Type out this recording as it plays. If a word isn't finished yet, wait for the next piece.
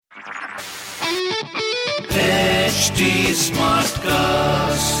HT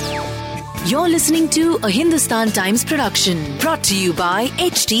Smartcast. You're listening to a Hindustan Times production brought to you by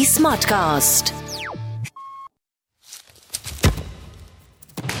HT Smartcast.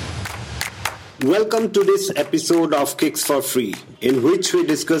 Welcome to this episode of Kicks for Free, in which we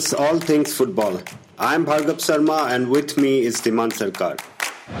discuss all things football. I'm Bhargav Sharma and with me is Dhiman Sarkar.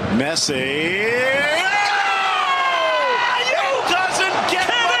 Messi.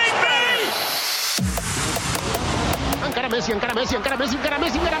 Messi, encara Messi. Gol! Cristiano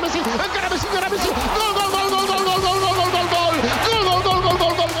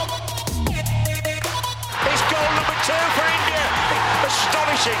Ronaldo! It's goal number 2 for India.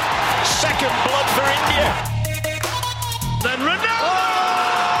 Astonishing. Second blood for India. Then Ronaldo!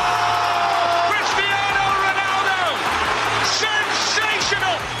 Cristiano Ronaldo!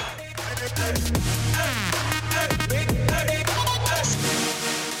 Sensational!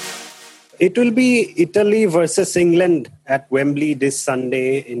 It will be Italy versus England at Wembley this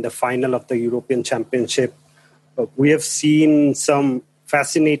Sunday in the final of the European Championship. We have seen some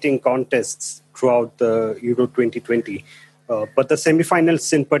fascinating contests throughout the Euro 2020. But the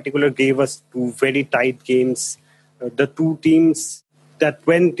semi-finals in particular gave us two very tight games. The two teams that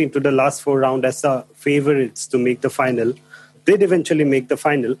went into the last 4 rounds as the favorites to make the final did eventually make the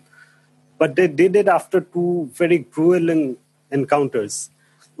final. But they did it after two very grueling encounters.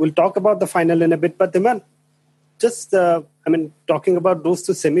 We'll talk about the final in a bit, but Dhiman, talking about those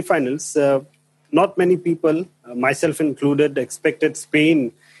two semi-finals, not many people, myself included, expected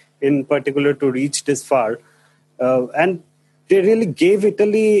Spain in particular to reach this far. And they really gave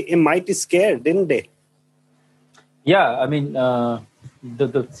Italy a mighty scare, didn't they? Yeah,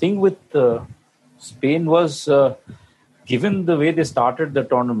 the thing with Spain was, given the way they started the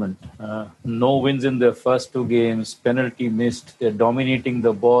tournament, no wins in their first 2 games, penalty missed, they're dominating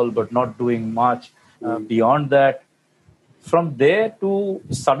the ball but not doing much. Beyond that, from there to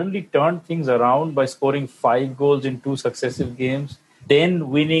suddenly turn things around by scoring 5 goals in 2 successive games, then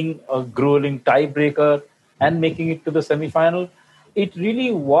winning a grueling tiebreaker and making it to the semi-final, it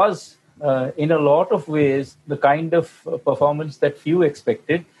really was, in a lot of ways, the kind of performance that few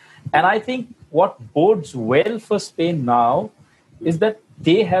expected. And I think what bodes well for Spain now is that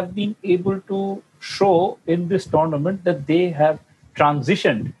they have been able to show in this tournament that they have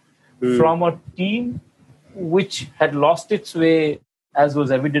transitioned from a team which had lost its way, as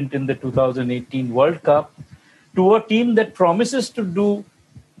was evident in the 2018 World Cup, to a team that promises to do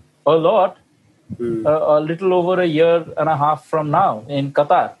a lot a little over a year and a half from now in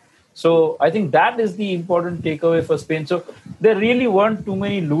Qatar. So I think that is the important takeaway for Spain. So there really weren't too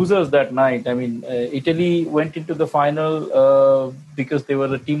many losers that night. Italy went into the final because they were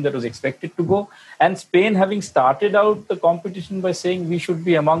the team that was expected to go. And Spain, having started out the competition by saying we should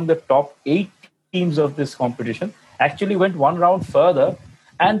be among the top 8 teams of this competition, actually went 1 round further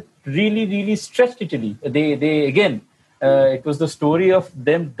and really, really stretched Italy. They again, it was the story of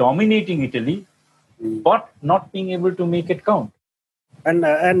them dominating Italy, but not being able to make it count. And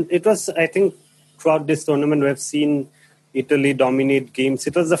it was, I think, throughout this tournament, we have seen Italy dominate games.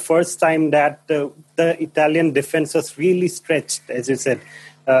 It was the first time that the Italian defense was really stretched, as you said.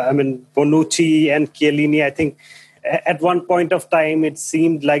 Bonucci and Chiellini, I think, at one point of time, it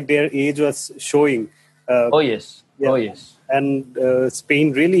seemed like their age was showing. Oh, yes. And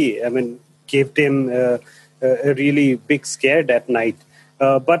Spain really, gave them a really big scare that night.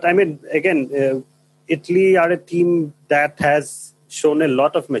 Italy are a team that has shown a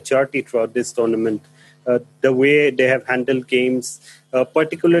lot of maturity throughout this tournament. The way they have handled games,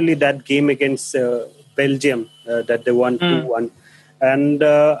 particularly that game against Belgium that they won 2-1.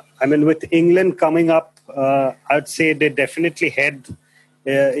 And with England coming up, I'd say they definitely head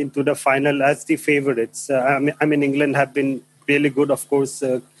into the final as the favorites. England have been really good, of course,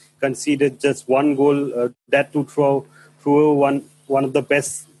 conceded just 1 goal, that to throw one of the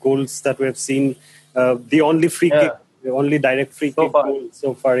best goals that we have seen. The only free kick. The only direct free kick goal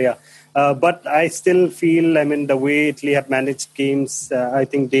so far, yeah. But I still feel, the way Italy have managed games, I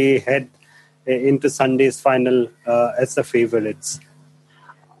think they head into Sunday's final as the favourites.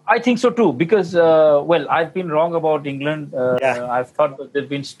 I think so too, because, I've been wrong about England. I've thought that they've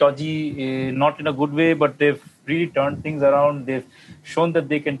been stodgy, not in a good way, but they've really turned things around. They've shown that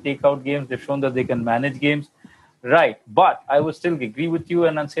they can take out games. They've shown that they can manage games. Right. But I would still agree with you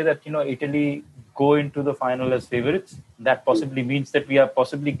and say that, Italy go into the final as favourites. That possibly means that we are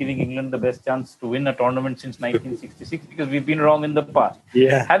possibly giving England the best chance to win a tournament since 1966 because we've been wrong in the past.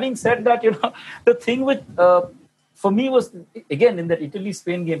 Yeah. Having said that, the thing with, for me was, again, in that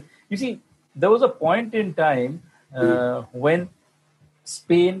Italy-Spain game, you see, there was a point in time when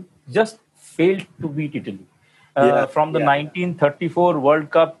Spain just failed to beat Italy. From the 1934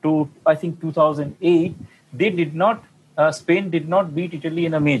 World Cup to, I think, 2008, Spain did not beat Italy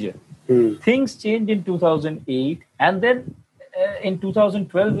in a major. Things changed in 2008, and then in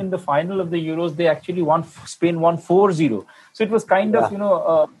 2012, in the final of the Euros, they actually Spain won 4-0. So it was kind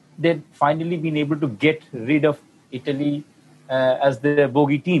of, they'd finally been able to get rid of Italy as their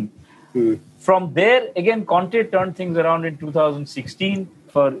bogey team. From there, again, Conte turned things around in 2016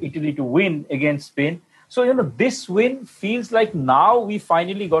 for Italy to win against Spain. So, this win feels like now we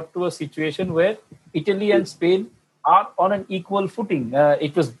finally got to a situation where Italy and Spain are on an equal footing.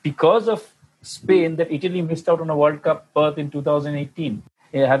 It was because of Spain that Italy missed out on a World Cup berth in 2018,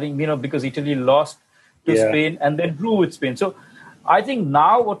 because Italy lost to Spain and then drew with Spain. So I think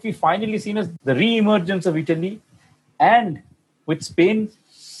now what we finally seen is the re-emergence of Italy, and with Spain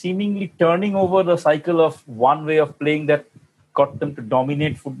seemingly turning over the cycle of one way of playing that got them to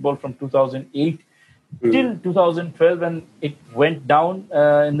dominate football from 2008 till 2012 when it went down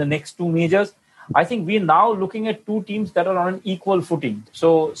in the next two majors. I think we're now looking at two teams that are on an equal footing.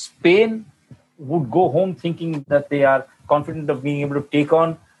 So Spain would go home thinking that they are confident of being able to take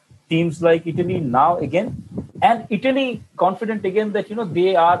on teams like Italy now again. And Italy confident again that,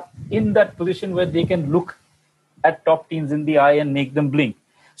 they are in that position where they can look at top teams in the eye and make them blink.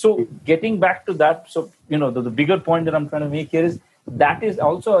 So getting back to that, the bigger point that I'm trying to make here is that is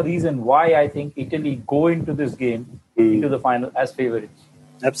also a reason why I think Italy go into this game, into the final as favorites.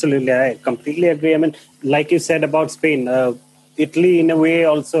 Absolutely. I completely agree. I mean, like you said about Spain, Italy in a way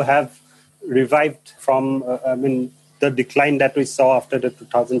also have revived from, the decline that we saw after the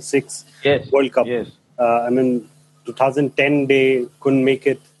 2006 World Cup. 2010, they couldn't make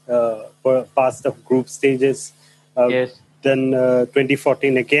it past the group stages. Then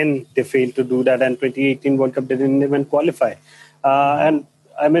 2014, again, they failed to do that. And 2018 World Cup, they didn't even qualify.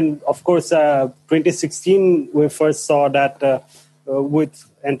 Of course, 2016, we first saw that with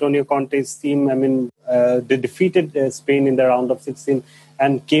Antonio Conte's team, they defeated Spain in the round of 16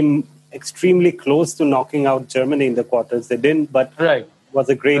 and came extremely close to knocking out Germany in the quarters. They didn't, but it was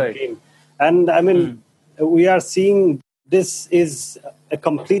a great game. And we are seeing this is a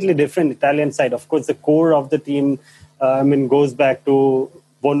completely different Italian side. Of course, the core of the team, goes back to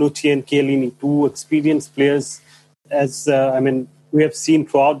Bonucci and Chiellini, two experienced players. As we have seen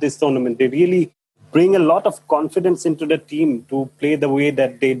throughout this tournament, they really bring a lot of confidence into the team to play the way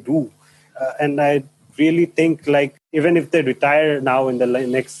that they do. And I really think, even if they retire now in the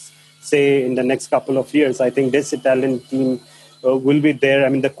next couple of years, I think this Italian team will be there.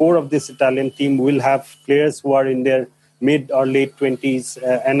 The core of this Italian team will have players who are in their mid or late 20s,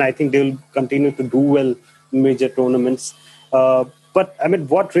 and I think they will continue to do well in major tournaments. But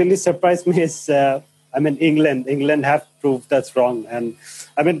what really surprised me is, England. England have proved us wrong, and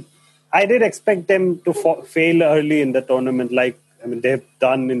I did expect them to fail early in the tournament, they've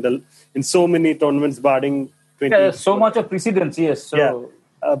done in so many tournaments, barring 20. There's so much of precedence, yes. So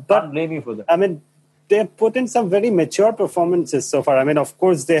can't blame you for that. They've put in some very mature performances so far. Of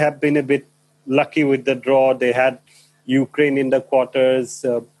course, they have been a bit lucky with the draw. They had Ukraine in the quarters,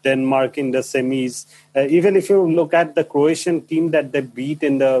 Denmark in the semis. Even if you look at the Croatian team that they beat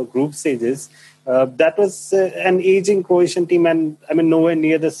in the group stages, that was an aging Croatian team, and nowhere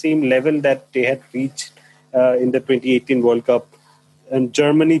near the same level that they had reached in the 2018 World Cup. And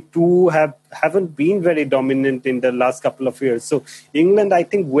Germany too haven't been very dominant in the last couple of years. So England, I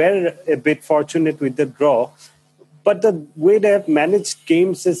think, were a bit fortunate with the draw. But the way they have managed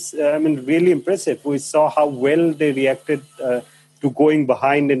games is, really impressive. We saw how well they reacted to going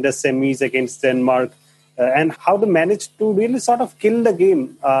behind in the semis against Denmark, and how they managed to really sort of kill the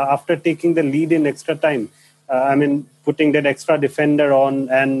game after taking the lead in extra time. Putting that extra defender on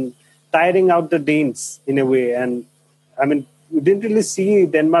and tiring out the Danes in a way. And we didn't really see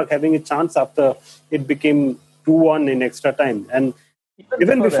Denmark having a chance after it became 2-1 in extra time. And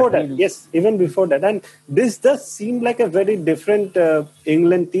even before that. And this does seem like a very different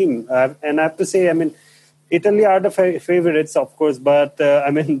England team. And I have to say, Italy are the favorites, of course, but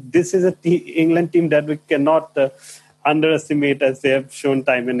this is a England team that we cannot underestimate, as they have shown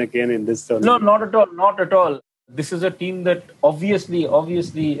time and again in this tournament. No, not at all. This is a team that obviously,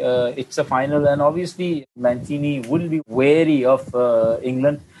 it's a final, and obviously Mancini will be wary of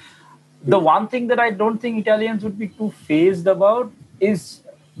England. The one thing that I don't think Italians would be too fazed about is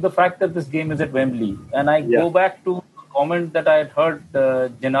the fact that this game is at Wembley. And I go back to a comment that I had heard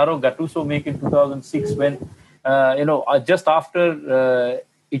Gennaro Gattuso make in 2006 when, just after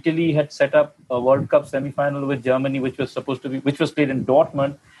Italy had set up a World Cup semi-final with Germany, which was played in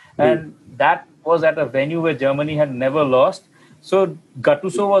Dortmund. And that was at a venue where Germany had never lost. So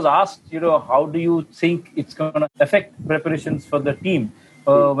Gattuso was asked, how do you think it's going to affect preparations for the team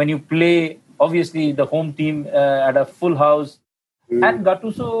when you play, obviously, the home team at a full house? And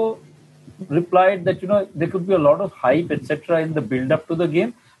Gattuso replied that, there could be a lot of hype, etc. in the build-up to the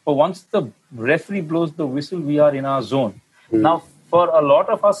game. But once the referee blows the whistle, we are in our zone. Now, for a lot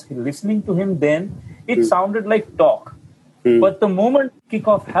of us listening to him then, it sounded like talk. But the moment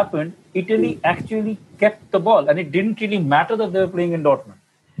kickoff happened, Italy actually kept the ball, and it didn't really matter that they were playing in Dortmund.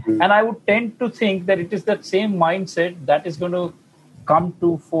 And I would tend to think that it is that same mindset that is going to come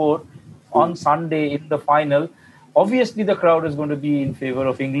to fore on Sunday in the final. Obviously, the crowd is going to be in favor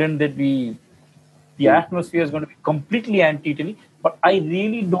of England. The atmosphere is going to be completely anti-Italy. But I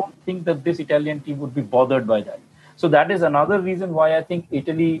really don't think that this Italian team would be bothered by that. So that is another reason why I think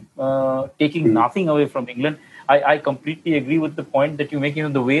Italy taking nothing away from England. I completely agree with the point that you make.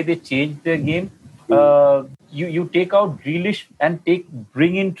 The way they changed their game. You take out Grealish and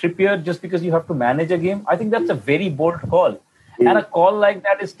bring in Trippier just because you have to manage a game. I think that's a very bold call. And a call like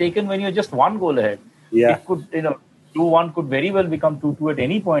that is taken when you're just one goal ahead. Yeah. It could, 2-1 could very well become 2-2 at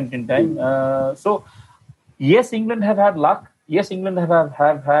any point in time. So, yes, England have had luck. Yes, England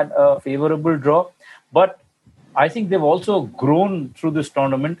have had a favourable draw. But I think they've also grown through this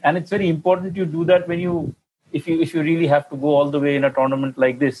tournament. And it's very important you do that if you really have to go all the way in a tournament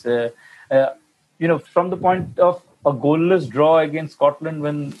like this. From the point of a goalless draw against Scotland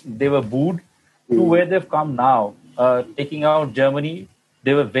when they were booed to where they've come now, taking out Germany.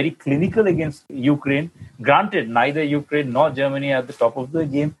 They were very clinical against Ukraine. Granted, neither Ukraine nor Germany are at the top of the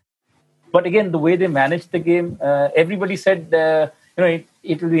game. But again, the way they managed the game, everybody said,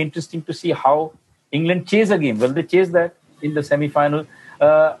 it will be interesting to see how England chase a game. Well, they chased that in the semi-final.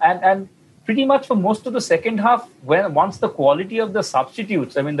 And pretty much for most of the second half, once the quality of the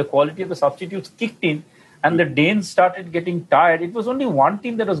substitutes kicked in and the Danes started getting tired, it was only one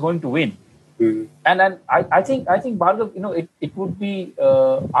team that was going to win. And I think Bhargav, it would be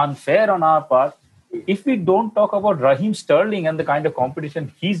unfair on our part if we don't talk about Raheem Sterling and the kind of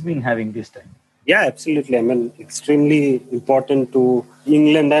competition he's been having this time. Yeah, absolutely. Extremely important to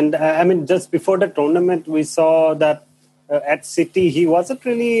England. And just before the tournament, we saw that at City, he wasn't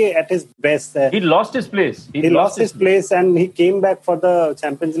really at his best. He lost his place. He lost his place and he came back for the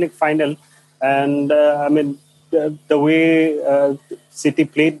Champions League final. And the way City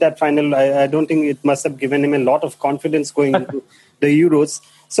played that final, I don't think it must have given him a lot of confidence going into the Euros.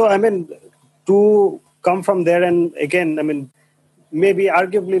 So, to come from there and again, maybe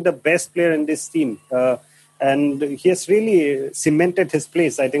arguably the best player in this team. And he has really cemented his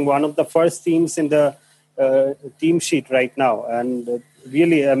place. I think one of the first teams in the team sheet right now. And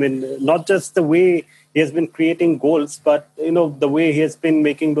really, not just the way he has been creating goals, but, the way he has been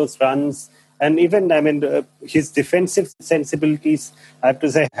making those runs. And even, his defensive sensibilities, I have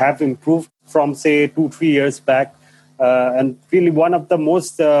to say, have improved from, say, 2-3 years back. And really one of the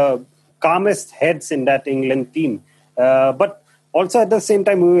most calmest heads in that England team. But also at the same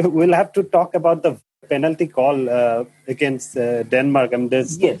time, we will have to talk about the penalty call against Denmark.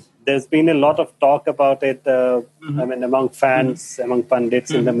 There's been a lot of talk about it, among fans, among pundits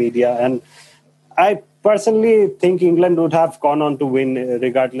in the media. And I personally think England would have gone on to win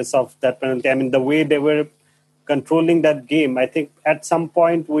regardless of that penalty. The way they were controlling that game, I think at some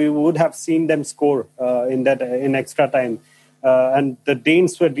point we would have seen them score in extra time. And the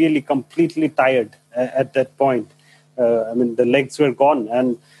Danes were really completely tired at that point. The legs were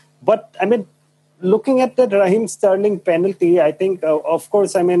gone. But looking at the Raheem Sterling penalty, I think, of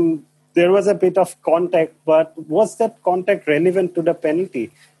course, there was a bit of contact, but was that contact relevant to the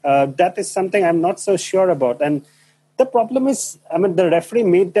penalty? That is something I'm not so sure about. And the problem is, the referee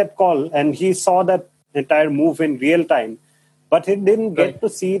made that call and he saw that entire move in real time, but he didn't get to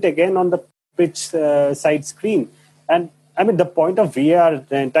see it again on the pitch side screen. And the point of VAR,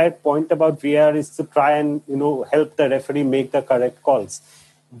 the entire point about VAR is to try and, help the referee make the correct calls.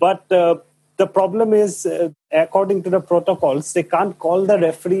 But the problem is, according to the protocols, they can't call the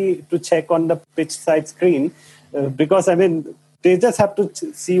referee to check on the pitch side screen because, they just have to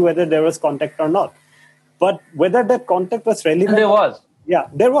see whether there was contact or not. But whether that contact was relevant... And there was. Yeah,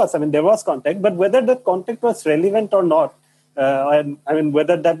 there was. There was contact. But whether that contact was relevant or not,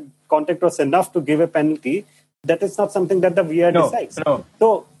 whether that contact was enough to give a penalty, that is not something that the VAR decides. No.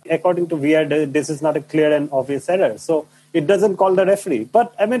 So, according to VAR, this is not a clear and obvious error. So, it doesn't call the referee.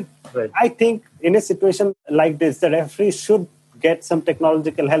 But, I think in a situation like this, the referee should get some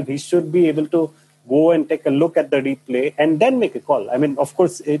technological help. He should be able to go and take a look at the replay and then make a call. Of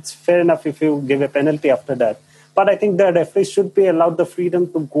course, it's fair enough if you give a penalty after that. But I think the referee should be allowed the freedom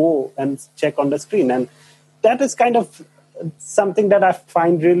to go and check on the screen. And that is kind of something that I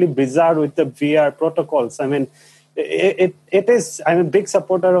find really bizarre with the VAR protocols. I mean, it is. I'm a big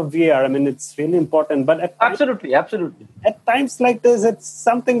supporter of VAR. I mean, it's really important. But absolutely. At times like this, it's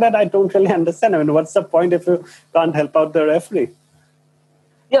something that I don't really understand. I mean, what's the point if you can't help out the referee?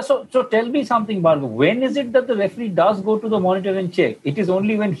 Yeah, so tell me something, Bhargav. When is it that the referee does go to the monitor and check? It is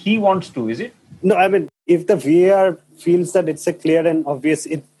only when he wants to, is it? No, I mean, if the VAR feels that it's a clear and obvious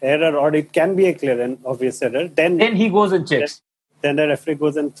error, or it can be a clear and obvious error, then he goes and checks. Then the referee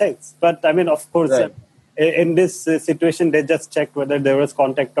goes and checks. But I mean, of course, right. In this situation, they just checked whether there was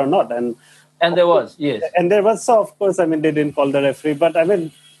contact or not, and there was, yes, and there was. So of course, I mean, they didn't call the referee, but I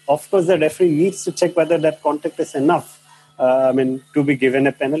mean, of course, the referee needs to check whether that contact is enough. I mean, to be given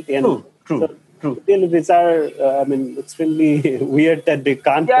a penalty. And True. Really bizarre. I mean, it's really weird that they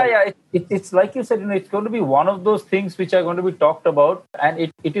can't. Yeah. It's like you said, it's going to be one of those things which are going to be talked about, and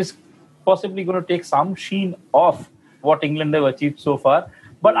it is possibly going to take some sheen off what England have achieved so far.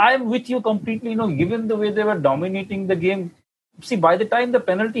 But I am with you completely. Given the way they were dominating the game, see, by the time the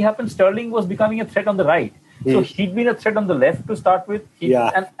penalty happened, Sterling was becoming a threat on the right. So he'd been a threat on the left to start with.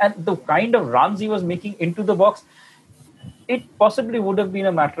 And the kind of runs he was making into the box, it possibly would have been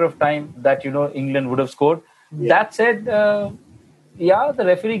a matter of time that, England would have scored. That said, the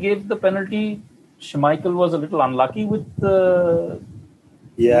referee gave the penalty. Schmeichel was a little unlucky with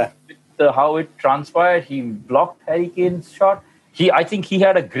how it transpired. He blocked Harry Kane's shot. I think he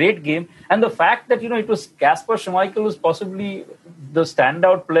had a great game. And the fact that, it was Kasper Schmeichel was possibly the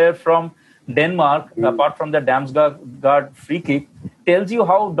standout player from Denmark, apart from the Damsgaard free kick, tells you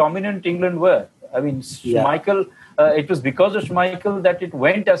how dominant England were. I mean, Schmeichel... it was because of Schmeichel that it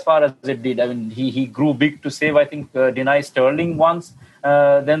went as far as it did. I mean, he grew big to save, I think, deny Sterling once.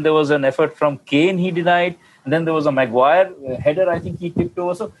 Then there was an effort from Kane he denied. And then there was a Maguire header, I think he tipped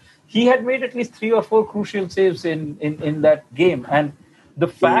over. So he had made at least 3 or 4 crucial saves in that game. And the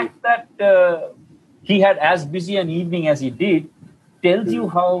fact that he had as busy an evening as he did tells you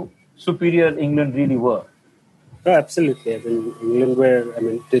how superior England really were. Oh, absolutely. I mean,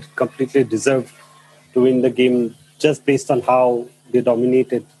 England they completely deserved to win the game, just based on how they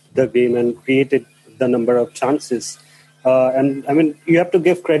dominated the game and created the number of chances. And I mean, you have to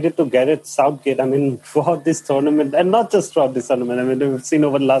give credit to Gareth Southgate. I mean, throughout this tournament, and not just throughout this tournament, I mean, we've seen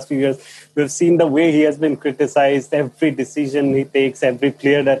over the last few years, we've seen the way he has been criticized, every decision he takes, every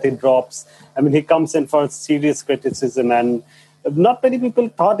player that he drops. I mean, he comes in for serious criticism, and not many people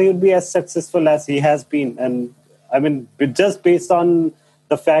thought he would be as successful as he has been. And I mean, just based on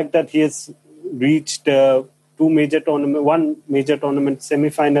the fact that he has reached one major tournament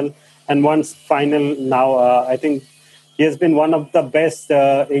semi-final and one final now. I think he has been one of the best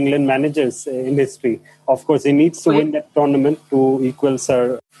England managers in history. Of course, he needs to win that tournament to equal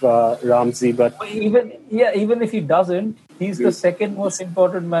Sir Ramsey. But even if he doesn't, he's the second most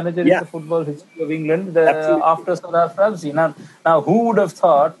important manager in the football history of England after Sir Alex Ramsey. Now, who would have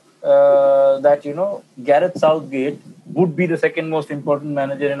thought that Gareth Southgate would be the second most important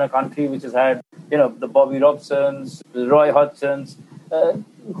manager in a country which has had the Bobby Robsons, the Roy Hodgsons.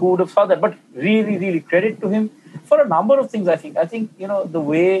 Who would have thought that? But really, really credit to him for a number of things. I think the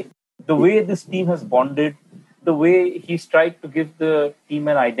way this team has bonded, the way he's tried to give the team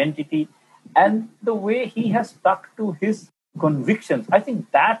an identity, and the way he has stuck to his convictions. I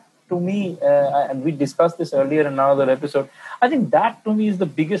think that, to me, and we discussed this earlier in another episode, I think that to me is the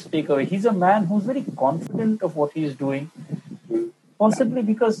biggest takeaway. He's a man who's very confident of what he is doing, possibly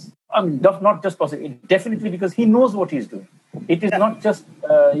because, not just possibly, definitely because he knows what he's doing. It is not just,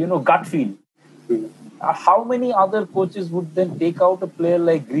 gut feel. How many other coaches would then take out a player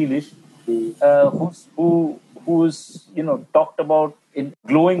like Grealish, who's talked about in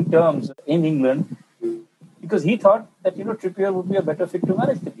glowing terms in England, because he thought that Trippier would be a better fit to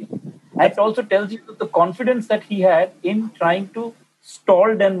manage the team. And it also tells you the confidence that he had in trying to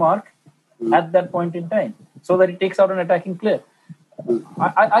stall Denmark at that point in time, so that he takes out an attacking player.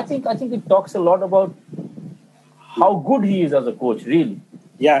 I think it talks a lot about how good he is as a coach, really.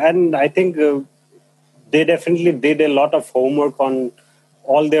 Yeah, and I think they definitely did a lot of homework on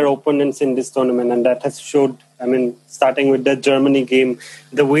all their opponents in this tournament, and that has showed. I mean, starting with the Germany game,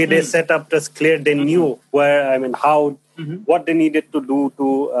 the way they set up was clear. They knew what they needed to do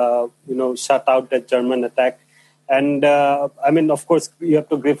to shut out the German attack. And of course, you have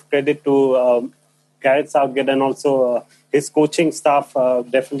to give credit to Gareth Southgate and also his coaching staff.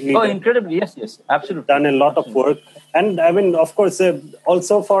 Definitely, incredibly, yes, absolutely, done a lot of work. And of course,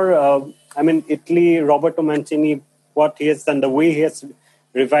 also for Italy, Roberto Mancini, what he has done, the way he has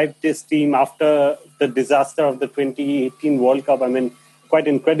revived this team after the disaster of the 2018 World Cup. Quite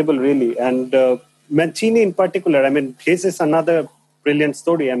incredible, really. And Mancini in particular, I mean, his is another brilliant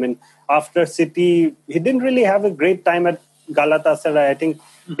story. I mean, after City, he didn't really have a great time at Galatasaray. I think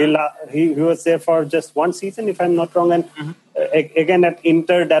he was there for just one season, if I'm not wrong. And again at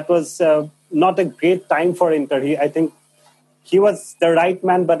Inter, that was not a great time for Inter. I think he was the right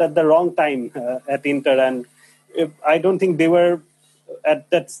man, but at the wrong time at Inter. And I don't think they were at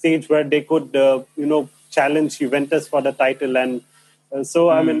that stage where they could, challenge Juventus for the title. And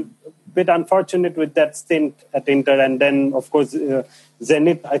I mean, a bit unfortunate with that stint at Inter. And then, of course,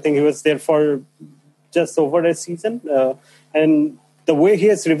 Zenit, I think he was there for just over a season. And the way he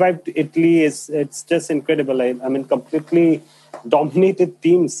has revived Italy it's just incredible. I mean, completely dominated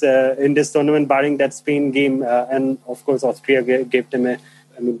teams in this tournament, barring that Spain game. And, of course, Austria gave them a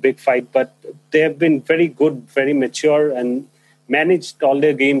big fight. But they have been very good, very mature, and managed all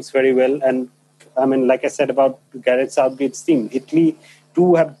their games very well. And, I mean, like I said about Gareth Southgate's team, Italy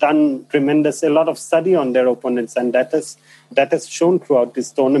too have done a lot of study on their opponents, and that has shown throughout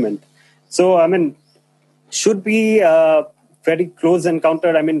this tournament. So, I mean, should be a very close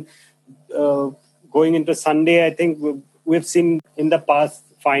encounter. I mean, going into Sunday, I think we've seen in the past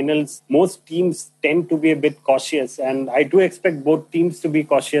finals, most teams tend to be a bit cautious, and I do expect both teams to be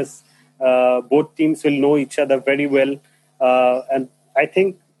cautious. Both teams will know each other very well, and I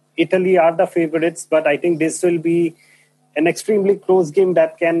think Italy are the favorites, but I think this will be an extremely close game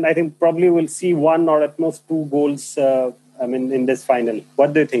that I think probably will see one or at most two goals, in this final.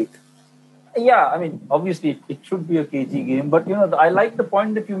 What do you think? Yeah, I mean, obviously it should be a cagey game, but, I like the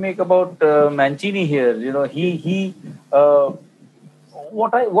point that you make about Mancini here.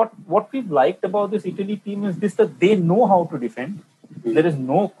 What we've liked about this Italy team is that they know how to defend. There is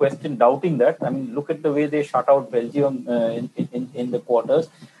no question doubting that. I mean, look at the way they shut out Belgium in the quarters,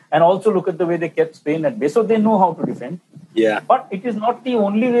 and also look at the way they kept Spain at bay. So they know how to defend. Yeah. But it is not the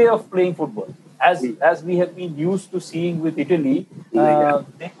only way of playing football. As we have been used to seeing with Italy,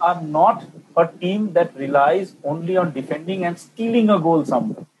 they are not a team that relies only on defending and stealing a goal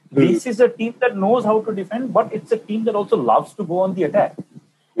somewhere. This is a team that knows how to defend, but it's a team that also loves to go on the attack.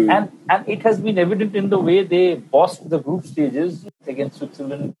 And it has been evident in the way they bossed the group stages against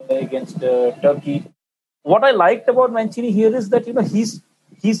Switzerland, against Turkey. What I liked about Mancini here is that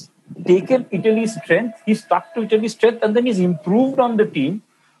he's taken Italy's strength, he's stuck to Italy's strength, and then he's improved on the team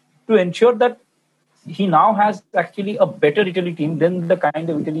to ensure that he now has actually a better Italy team than the kind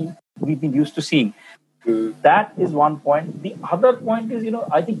of Italy we've been used to seeing. That is one point. The other point is,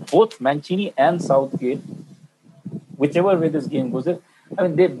 I think both Mancini and Southgate, whichever way this game goes, I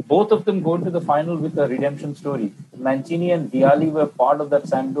mean, both of them go into the final with a redemption story. Mancini and Vialli were part of that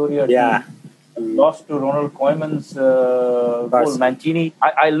Sampdoria team. Lost to Ronald Koeman's goal. Mancini,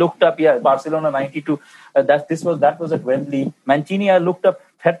 I looked up, Barcelona 92. That was at Wembley. Mancini, I looked up,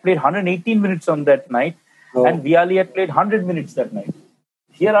 had played 118 minutes on that night, and Vialli had played 100 minutes that night.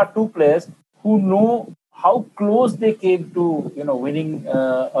 Here are two players who know how close they came to winning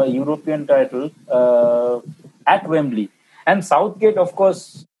a European title at Wembley. And Southgate, of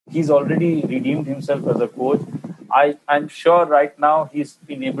course, he's already redeemed himself as a coach. I'm sure right now he's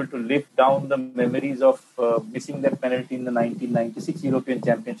been able to live down the memories of missing that penalty in the 1996 European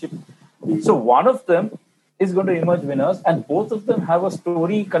Championship. So one of them is going to emerge winners, and both of them have a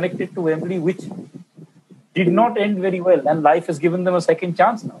story connected to Wembley which did not end very well, and life has given them a second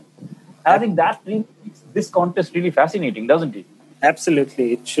chance now. And I think that makes this contest really fascinating, doesn't it?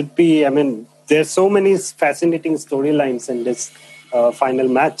 Absolutely. It should be, there's so many fascinating storylines in this final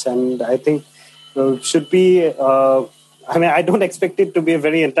match, and I think should be, I don't expect it to be a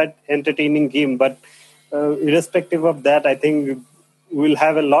very entertaining game, but irrespective of that, I think we'll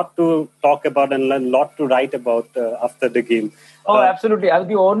have a lot to talk about and a lot to write about after the game. Oh, absolutely.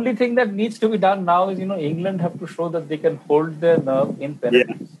 The only thing that needs to be done now is, England have to show that they can hold their nerve in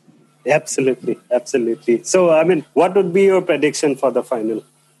penalties. Yeah, absolutely. So, what would be your prediction for the final?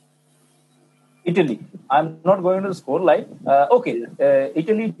 Italy. I'm not going to the score line.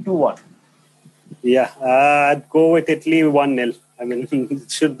 Italy 2-1. Yeah, I'd go with Italy 1-0. It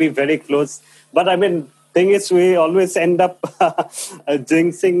should be very close. But thing is, we always end up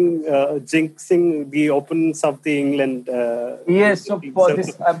jinxing the opponents of the England. Yes, so for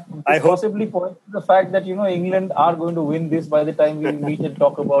this, I possibly point to the fact that England are going to win this by the time we meet and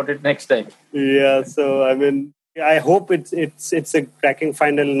talk about it next time. Yeah, so I hope it's a cracking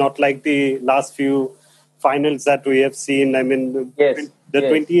final, not like the last few finals that we have seen. The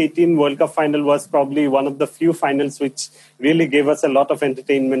 2018 World Cup final was probably one of the few finals which really gave us a lot of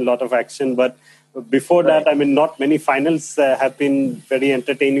entertainment, a lot of action. But before that, not many finals have been very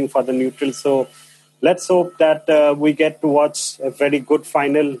entertaining for the neutrals. So let's hope that we get to watch a very good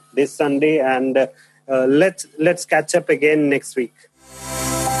final this Sunday, and let's catch up again next week.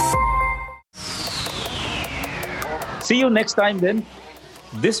 See you next time then.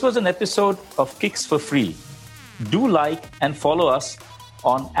 This was an episode of Kicks for Free. Do like and follow us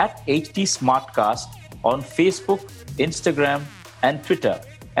on @HT Smartcast on Facebook, Instagram and Twitter,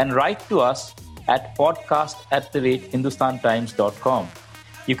 and write to us at podcast@hindustantimes.com.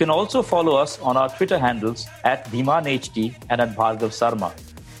 You can also follow us on our Twitter handles @BhimanHT and @Bhargav Sarma.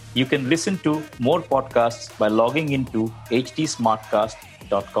 You can listen to more podcasts by logging into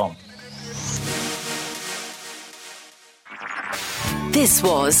htsmartcast.com. This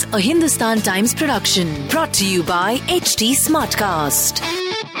was a Hindustan Times production brought to you by HT Smartcast.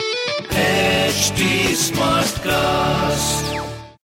 HT Smartcast.